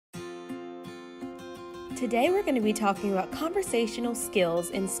Today we're going to be talking about conversational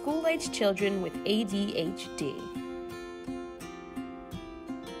skills in school-age children with ADHD.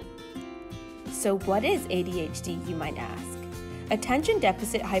 So what is ADHD, you might ask? Attention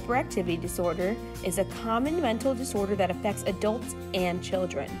Deficit Hyperactivity Disorder is a common mental disorder that affects adults and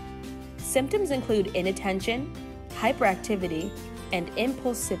children. Symptoms include inattention, hyperactivity, and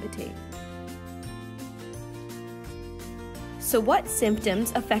impulsivity. So what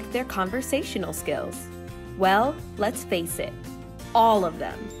symptoms affect their conversational skills? Well, let's face it, all of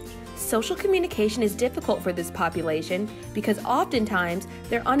them. Social communication is difficult for this population because oftentimes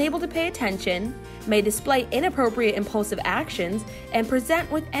they're unable to pay attention, may display inappropriate impulsive actions, and present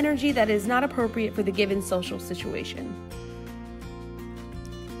with energy that is not appropriate for the given social situation.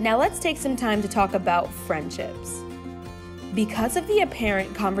 Now let's take some time to talk about friendships. Because of the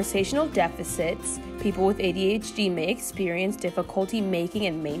apparent conversational deficits, people with ADHD may experience difficulty making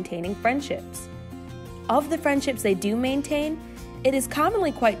and maintaining friendships. Of the friendships they do maintain, it is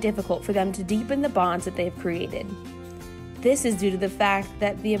commonly quite difficult for them to deepen the bonds that they have created. This is due to the fact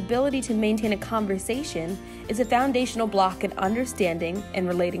that the ability to maintain a conversation is a foundational block in understanding and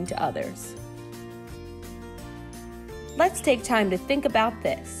relating to others. Let's take time to think about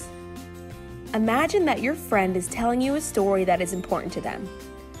this. Imagine that your friend is telling you a story that is important to them.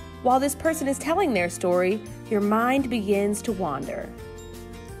 While this person is telling their story, your mind begins to wander.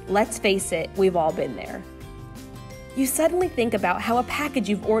 Let's face it, we've all been there. You suddenly think about how a package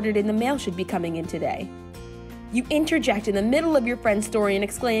you've ordered in the mail should be coming in today. You interject in the middle of your friend's story and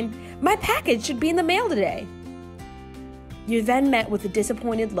exclaim, "My package should be in the mail today." You're then met with a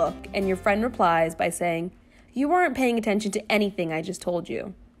disappointed look, and your friend replies by saying, "You weren't paying attention to anything I just told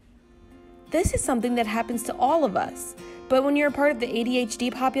you." This is something that happens to all of us, but when you're a part of the ADHD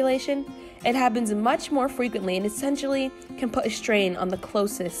population, it happens much more frequently and essentially can put a strain on the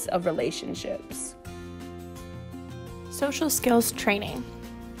closest of relationships. Social skills training.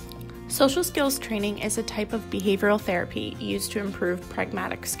 Social skills training is a type of behavioral therapy used to improve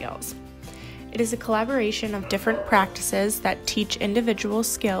pragmatic skills. It is a collaboration of different practices that teach individual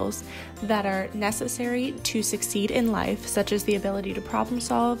skills that are necessary to succeed in life, such as the ability to problem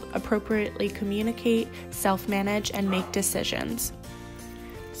solve, appropriately communicate, self-manage, and make decisions.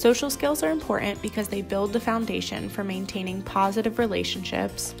 Social skills are important because they build the foundation for maintaining positive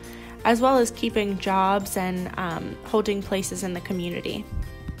relationships, as well as keeping jobs and holding places in the community.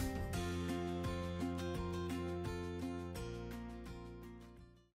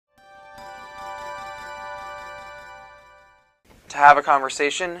 To have a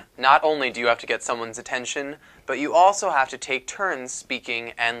conversation, not only do you have to get someone's attention, but you also have to take turns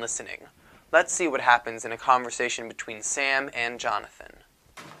speaking and listening. Let's see what happens in a conversation between Sam and Jonathan.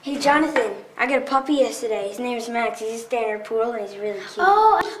 Hey Jonathan, I got a puppy yesterday. His name's Max. He's a standard poodle and he's really cute.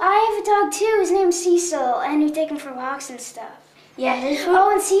 Oh, I have a dog too. His name's Cecil, and we take him for walks and stuff. Yeah,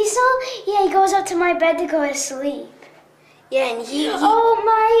 Oh, and Cecil? Yeah, he goes up to my bed to go to sleep. Yeah, and he Oh,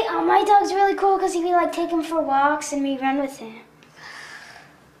 my dog's really cool because we take him for walks and we run with him.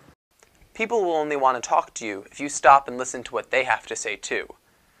 People will only want to talk to you if you stop and listen to what they have to say too.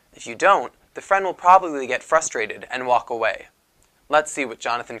 If you don't, the friend will probably get frustrated and walk away. Let's see what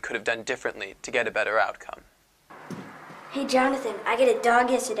Jonathan could have done differently to get a better outcome. Hey Jonathan, I got a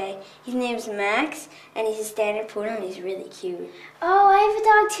dog yesterday. His name's Max, and he's a standard poodle and he's really cute. Oh, I have a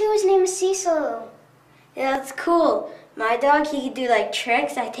dog too. His name is Cecil. Yeah, that's cool. My dog, he can do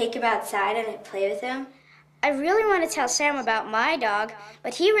tricks. I take him outside and I play with him. I really want to tell Sam about my dog,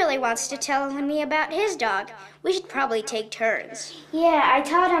 but he really wants to tell me about his dog. We should probably take turns. Yeah, I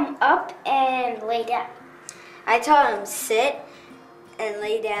taught him up and lay down. I taught him sit and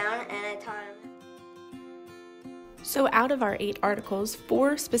lay down, and I taught him... So out of our 8 articles,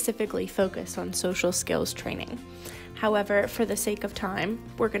 4 specifically focus on social skills training. However, for the sake of time,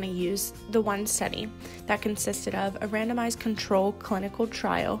 we're going to use the one study that consisted of a randomized control clinical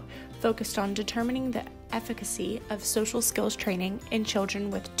trial focused on determining the efficacy of social skills training in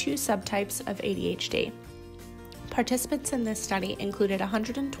children with 2 subtypes of ADHD. Participants in this study included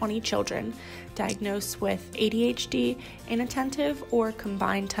 120 children diagnosed with ADHD, inattentive, or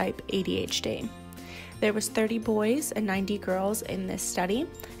combined type ADHD. There was 30 boys and 90 girls in this study,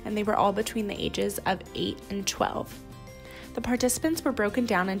 and they were all between the ages of 8 and 12. The participants were broken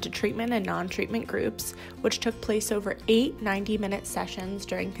down into treatment and non-treatment groups, which took place over 8 90-minute sessions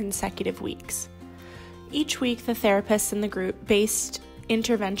during consecutive weeks. Each week, the therapists in the group-based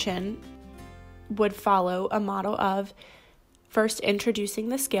intervention would follow a model of first introducing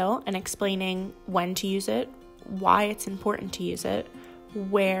the skill and explaining when to use it, why it's important to use it,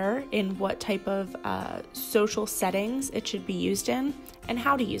 where, in what type of social settings it should be used in, and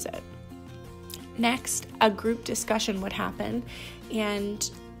how to use it. Next, a group discussion would happen, and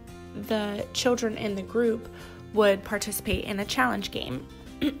the children in the group would participate in a challenge game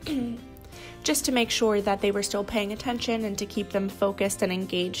just to make sure that they were still paying attention and to keep them focused and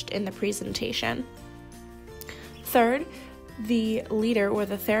engaged in the presentation. Third, the leader or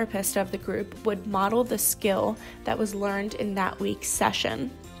the therapist of the group would model the skill that was learned in that week's session.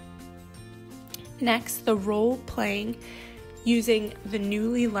 Next, the role playing using the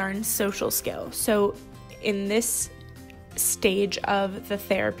newly learned social skill. So in this stage of the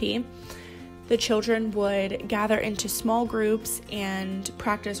therapy, the children would gather into small groups and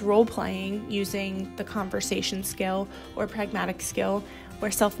practice role playing using the conversation skill or pragmatic skill or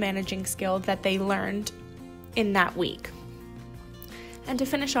self-managing skill that they learned in that week. And to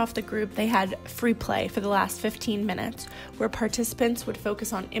finish off the group, they had free play for the last 15 minutes, where participants would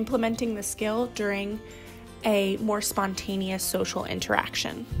focus on implementing the skill during a more spontaneous social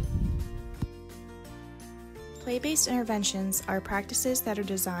interaction. Play-based interventions are practices that are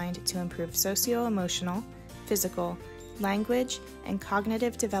designed to improve socio-emotional, physical, language, and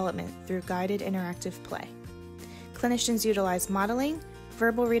cognitive development through guided interactive play. Clinicians utilize modeling,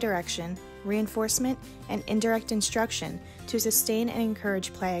 verbal redirection, reinforcement, and indirect instruction to sustain and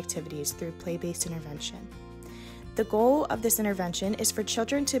encourage play activities through play-based intervention. The goal of this intervention is for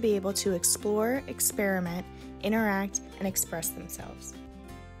children to be able to explore, experiment, interact, and express themselves.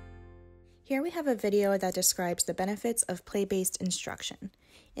 Here we have a video that describes the benefits of play-based instruction.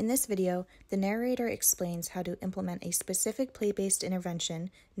 In this video, the narrator explains how to implement a specific play-based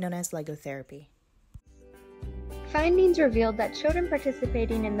intervention known as Lego therapy. Findings revealed that children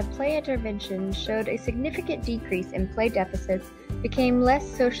participating in the play intervention showed a significant decrease in play deficits, became less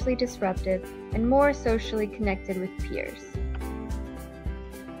socially disruptive, and more socially connected with peers.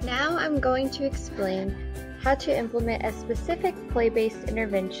 Now I'm going to explain how to implement a specific play-based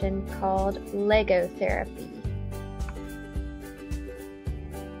intervention called Lego therapy.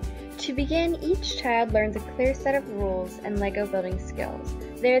 To begin, each child learns a clear set of rules and Lego building skills.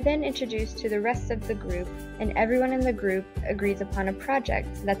 They are then introduced to the rest of the group, and everyone in the group agrees upon a project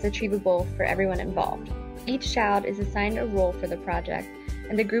that's achievable for everyone involved. Each child is assigned a role for the project,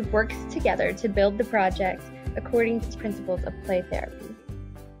 and the group works together to build the project according to principles of play therapy.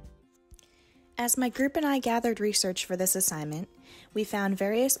 As my group and I gathered research for this assignment, we found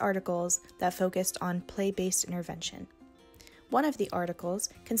various articles that focused on play-based intervention. One of the articles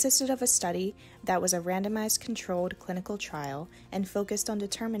consisted of a study that was a randomized controlled clinical trial and focused on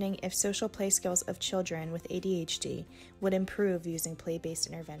determining if social play skills of children with ADHD would improve using play-based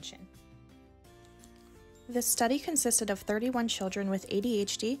intervention. The study consisted of 31 children with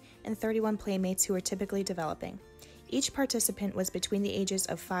ADHD and 31 playmates who were typically developing. Each participant was between the ages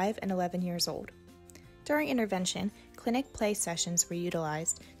of 5 and 11 years old. During intervention, clinic play sessions were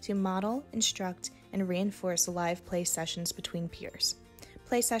utilized to model, instruct, and reinforce live play sessions between peers.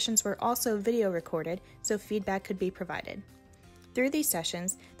 Play sessions were also video recorded so feedback could be provided. Through these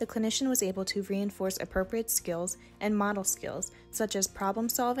sessions, the clinician was able to reinforce appropriate skills and model skills such as problem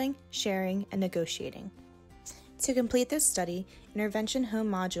solving, sharing, and negotiating. To complete this study, intervention home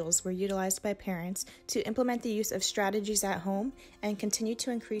modules were utilized by parents to implement the use of strategies at home and continue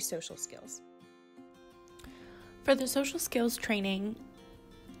to increase social skills. For the social skills training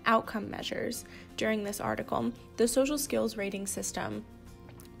outcome measures during this article, the social skills rating system,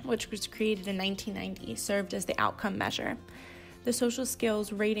 which was created in 1990, served as the outcome measure. The social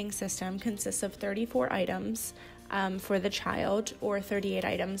skills rating system consists of 34 items for the child or 38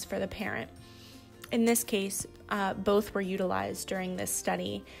 items for the parent. In this case, both were utilized during this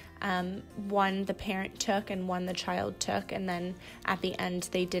study. One the parent took and one the child took, and then at the end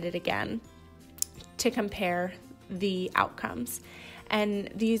they did it again to compare the outcomes. And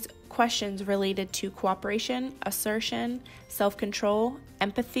these questions related to cooperation, assertion, self-control,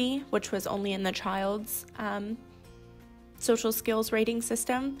 empathy, which was only in the child's social skills rating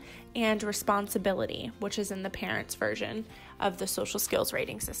system, and responsibility, which is in the parent's version of the social skills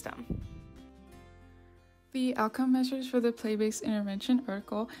rating system. The outcome measures for the play-based intervention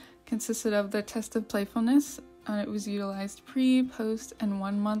article consisted of the test of playfulness. It was utilized pre, post, and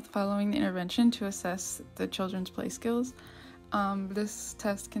 1 month following the intervention to assess the children's play skills. This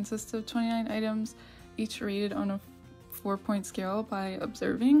test consists of 29 items, each rated on a 4-point scale by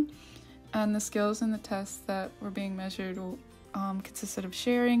observing. And the skills in the test that were being measured consisted of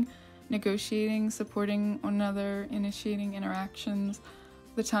sharing, negotiating, supporting one another, initiating interactions,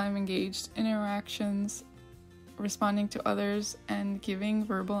 the time engaged in interactions, responding to others, and giving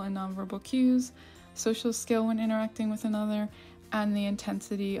verbal and nonverbal cues, social skill when interacting with another, and the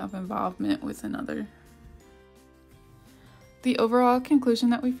intensity of involvement with another. The overall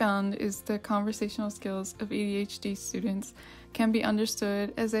conclusion that we found is the conversational skills of ADHD students can be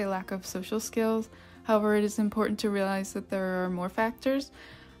understood as a lack of social skills. However, it is important to realize that there are more factors.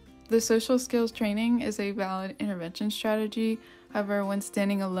 The social skills training is a valid intervention strategy. However, when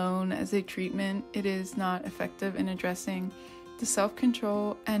standing alone as a treatment, it is not effective in addressing the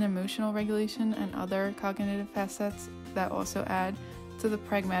self-control and emotional regulation and other cognitive facets that also add to the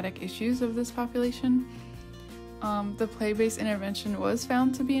pragmatic issues of this population. The play-based intervention was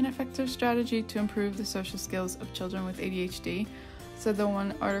found to be an effective strategy to improve the social skills of children with ADHD. So the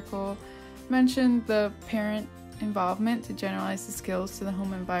one article mentioned the parent involvement to generalize the skills to the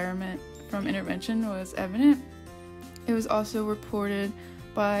home environment from intervention was evident. It was also reported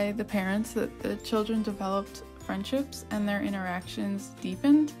by the parents that the children developed friendships and their interactions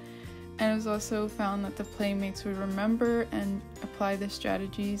deepened. And it was also found that the playmates would remember and apply the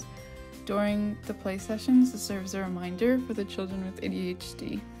strategies during the play sessions to serve as a reminder for the children with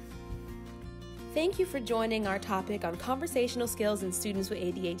ADHD. Thank you for joining our topic on conversational skills in students with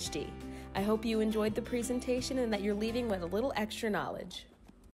ADHD. I hope you enjoyed the presentation and that you're leaving with a little extra knowledge.